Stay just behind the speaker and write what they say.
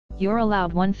You're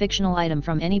allowed one fictional item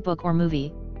from any book or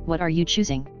movie. What are you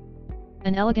choosing?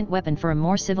 An elegant weapon for a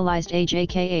more civilized age,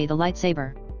 aka the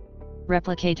lightsaber.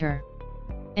 Replicator.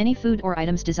 Any food or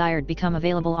items desired become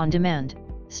available on demand.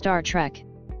 Star Trek.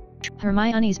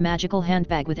 Hermione's magical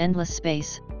handbag with endless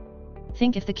space.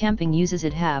 Think if the camping uses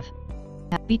it. Have.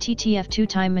 BTTF2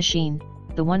 time machine,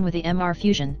 the one with the MR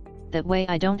fusion, that way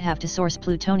I don't have to source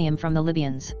plutonium from the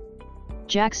Libyans.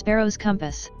 Jack Sparrow's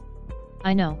compass.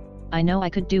 I know I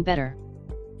could do better.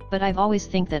 But I've always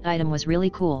think that item was really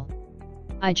cool.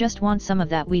 I just want some of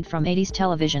that weed from 80s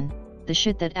television, the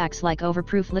shit that acts like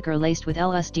overproof liquor laced with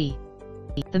LSD.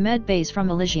 The med bays from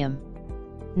Elysium.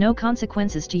 No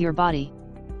consequences to your body.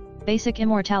 Basic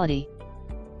immortality.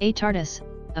 A TARDIS,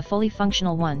 a fully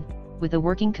functional one, with a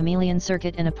working chameleon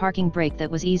circuit and a parking brake that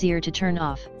was easier to turn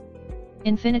off.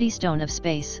 Infinity Stone of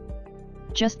Space.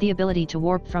 Just the ability to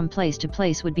warp from place to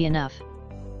place would be enough.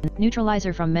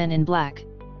 Neutralizer from Men in Black.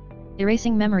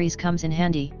 Erasing memories comes in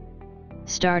handy.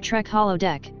 Star Trek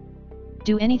holodeck.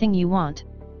 Do anything you want.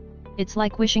 It's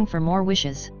like wishing for more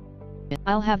wishes.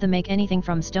 I'll have the make anything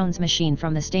from stones machine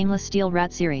from the stainless steel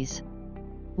rat series.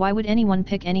 Why would anyone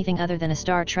pick anything other than a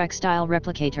Star Trek style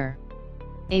replicator?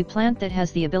 A plant that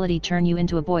has the ability to turn you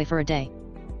into a boy for a day.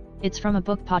 It's from a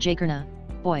book Pajakerna,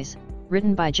 Boys,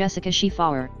 written by Jessica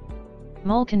Schiefauer.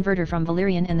 Mole converter from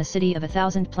Valerian and the City of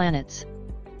 1,000 Planets.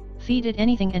 Feed it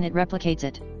anything and it replicates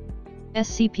it.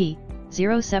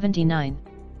 SCP-079.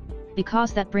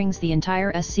 Because that brings the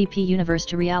entire SCP universe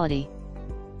to reality.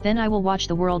 Then I will watch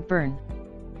the world burn.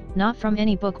 Not from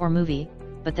any book or movie,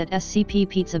 but that SCP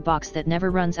pizza box that never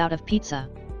runs out of pizza.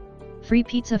 Free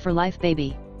pizza for life,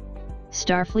 baby.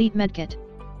 Starfleet medkit.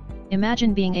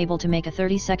 Imagine being able to make a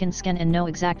 30-second scan and know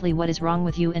exactly what is wrong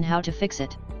with you and how to fix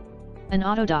it. An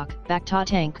autodoc, Bacta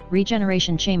tank,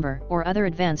 regeneration chamber, or other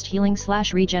advanced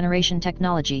healing/regeneration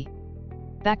technology.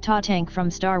 Bacta tank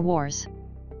from Star Wars.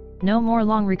 No more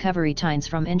long recovery times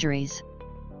from injuries.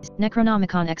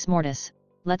 Necronomicon Ex Mortis.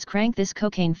 Let's crank this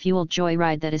cocaine-fueled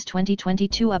joyride that is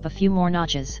 2022 up a few more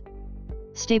notches.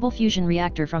 Stable fusion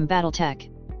reactor from Battletech.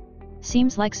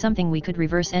 Seems like something we could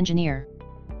reverse engineer.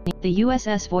 The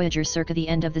USS Voyager circa the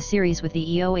end of the series with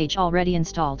the EOH already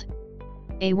installed.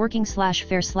 A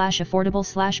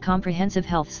working/fair/affordable/comprehensive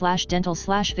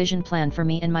health/dental/vision plan for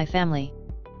me and my family.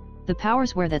 The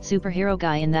powers were that superhero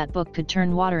guy in that book could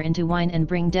turn water into wine and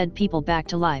bring dead people back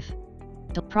to life.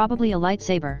 Probably a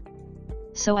lightsaber.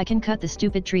 So I can cut the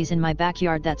stupid trees in my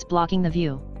backyard that's blocking the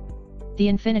view. The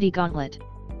Infinity Gauntlet.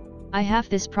 I have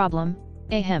this problem,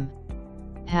 ahem.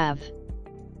 Have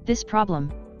this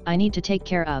problem, I need to take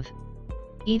care of.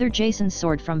 Either Jason's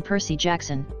sword from Percy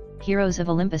Jackson, Heroes of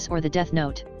Olympus, or the Death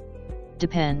Note.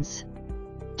 Depends.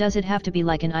 Does it have to be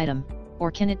like an item,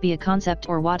 or can it be a concept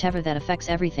or whatever that affects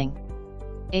everything?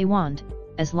 A wand,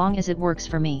 as long as it works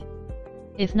for me.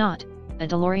 If not, a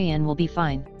DeLorean will be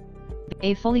fine.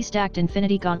 A fully stacked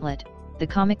Infinity Gauntlet, the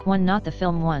comic one, not the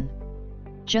film one.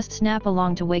 Just snap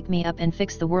along to wake me up and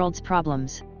fix the world's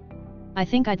problems. I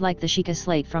think I'd like the Sheikah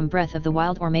Slate from Breath of the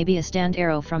Wild, or maybe a stand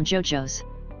arrow from JoJo's.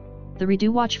 The redo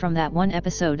watch from that one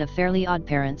episode of Fairly Odd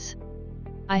Parents.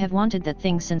 I have wanted that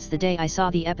thing since the day I saw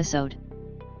the episode.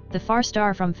 The Far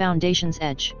Star from Foundation's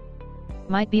Edge.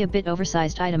 Might be a bit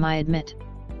oversized item, I admit.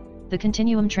 The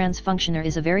Continuum Transfunctioner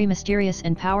is a very mysterious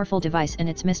and powerful device, and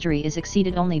its mystery is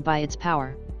exceeded only by its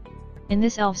power. In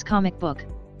this Elves comic book,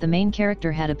 the main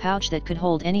character had a pouch that could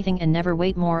hold anything and never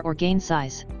weight more or gain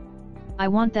size. I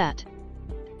want that.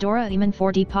 Doraemon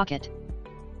 4D Pocket.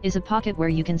 Is a pocket where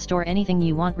you can store anything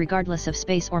you want regardless of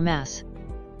space or mass.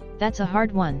 That's a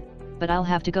hard one, but I'll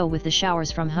have to go with the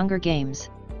showers from Hunger Games.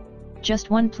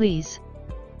 Just one please.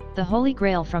 The Holy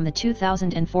Grail from the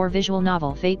 2004 visual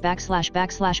novel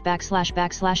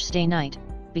Fate///////Stay Night,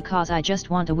 because I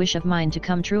just want a wish of mine to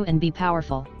come true and be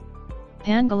powerful.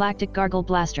 Pan-Galactic Gargle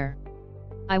Blaster.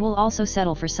 I will also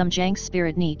settle for some jank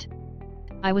Spirit Neat.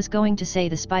 I was going to say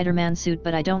the Spider-Man suit,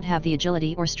 but I don't have the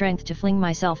agility or strength to fling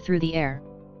myself through the air.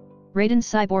 Raiden's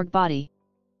cyborg body.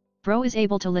 Bro is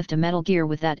able to lift a Metal Gear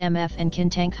with that MF and can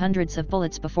tank hundreds of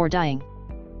bullets before dying.